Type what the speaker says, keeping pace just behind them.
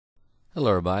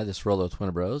Hello everybody, this is Rollo with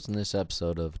Winterbrose. In this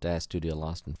episode of DAZ Studio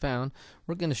Lost and Found,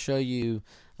 we're going to show you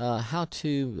how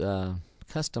to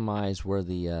customize where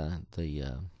the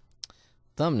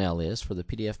thumbnail is for the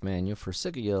PDF manual for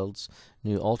Sickkleyield's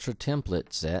new Ultra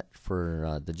template set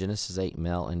for the Genesis 8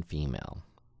 male and female.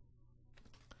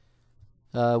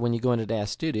 When you go into DAZ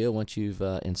Studio, once you've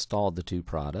installed the two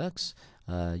products,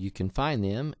 you can find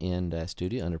them in DAZ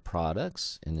Studio under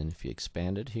Products, and then if you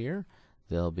expand it here,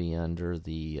 they'll be under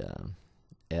the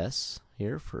S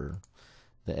here for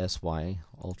the SY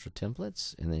Ultra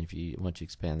templates, and then once you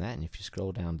expand that, and if you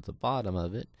scroll down to the bottom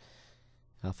of it,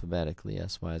 alphabetically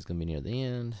SY is going to be near the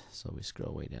end, so we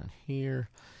scroll way down here,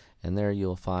 and there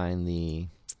you'll find the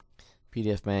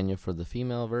PDF manual for the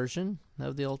female version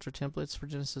of the Ultra templates for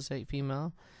Genesis 8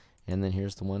 female, and then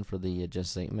here's the one for the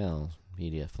Genesis 8 male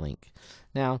PDF link.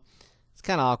 Now, it's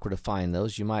kind of awkward to find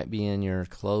those. You might be in your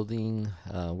clothing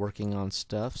working on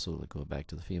stuff, so we'll go back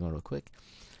to the female real quick.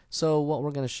 So what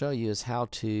we're going to show you is how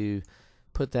to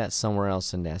put that somewhere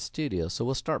else in DAZ Studio. So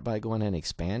we'll start by going ahead and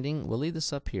expanding. We'll leave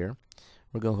this up here.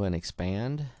 We're going to go ahead and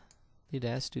expand the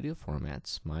DAZ Studio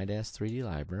formats, My DAZ 3D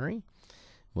Library.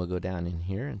 We'll go down in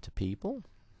here into People.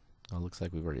 Oh, looks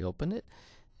like we've already opened it.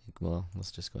 Well,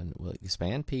 let's just go ahead and we'll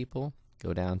expand People,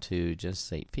 go down to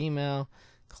Genesis 8 Female,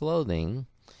 Clothing,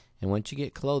 and once you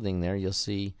get Clothing there, you'll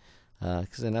see,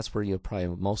 because then that's where you'll probably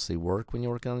mostly work when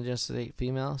you're working on the Genesis 8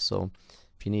 Female. So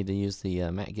if you need to use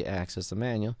the get access to the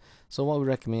manual. So what we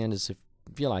recommend is,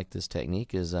 if you like this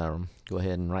technique, is go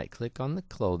ahead and right click on the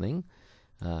Clothing,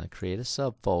 create a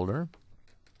subfolder,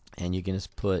 and you can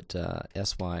just put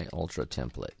SY Ultra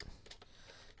template,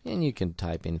 and you can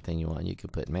type anything you want. You can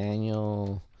put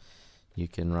manual, you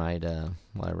can write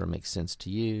whatever makes sense to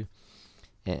you,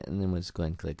 and then we'll just go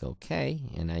ahead and click OK,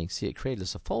 and now you can see it created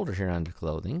us a folder here under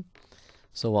Clothing.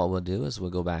 So what we'll do is we'll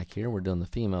go back here. We're doing the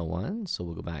female one, so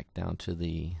we'll go back down to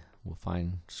the,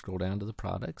 scroll down to the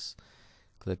products,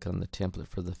 click on the template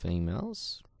for the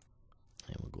females,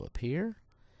 and we'll go up here,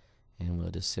 and we'll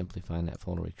just simply find that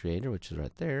folder we created, which is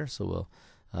right there. So we'll,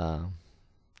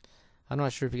 I'm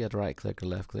not sure if you got to right click or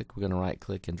left click. We're going to right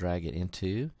click and drag it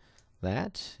into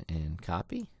that and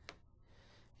copy.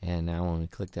 And now when we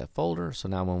click that folder, so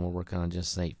now when we're working on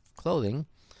Genesis 8 clothing,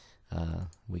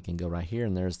 we can go right here,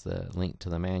 and there's the link to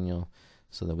the manual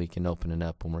so that we can open it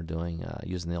up when we're doing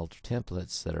using the Ultra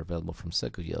templates that are available from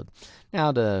Sickleyield.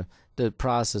 Now the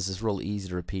process is real easy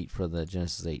to repeat for the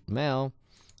Genesis 8 male.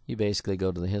 You basically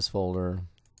go to the His folder,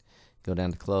 go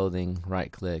down to Clothing,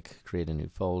 right click, create a new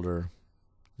folder,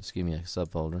 excuse me, a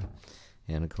subfolder,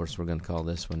 and of course we're going to call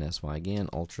this one SY again,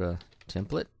 Ultra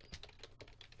template.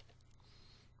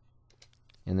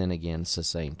 And then again, it's the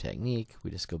same technique.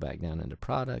 We just go back down into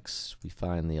Products. We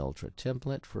find the Ultra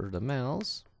template for the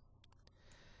males.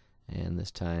 And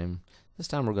this time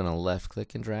we're going to left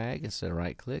click and drag instead of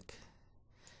right click.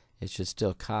 It should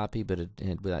still copy, but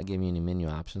without giving you any menu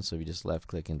options. So if you just left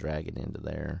click and drag it into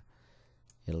there,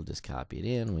 it'll just copy it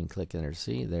in. We can click in there to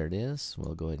see. There it is.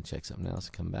 We'll go ahead and check something else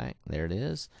and come back. There it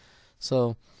is.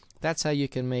 So that's how you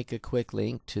can make a quick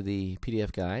link to the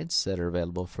PDF guides that are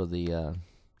available for the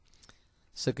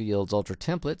Sickleyield's Ultra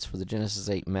templates for the Genesis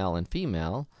 8 male and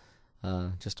female,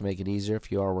 just to make it easier if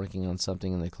you are working on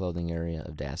something in the clothing area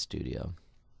of DAZ Studio.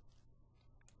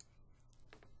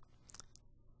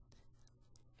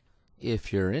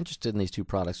 If you're interested in these two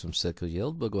products from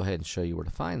Sickleyield, we'll go ahead and show you where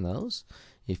to find those.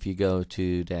 If you go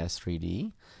to DAZ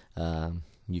 3D,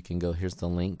 you can go, here's the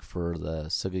link for the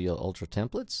Sickleyield Ultra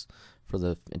templates for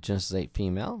the Genesis 8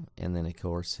 female, and then of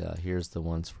course here's the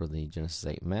ones for the Genesis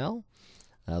 8 male.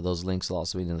 Those links will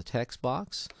also be in the text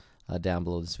box down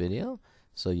below this video,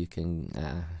 so you can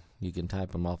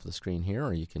type them off the screen here,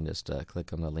 or you can just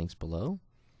click on the links below.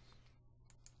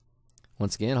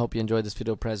 Once again, hope you enjoyed this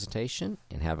video presentation,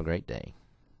 and have a great day.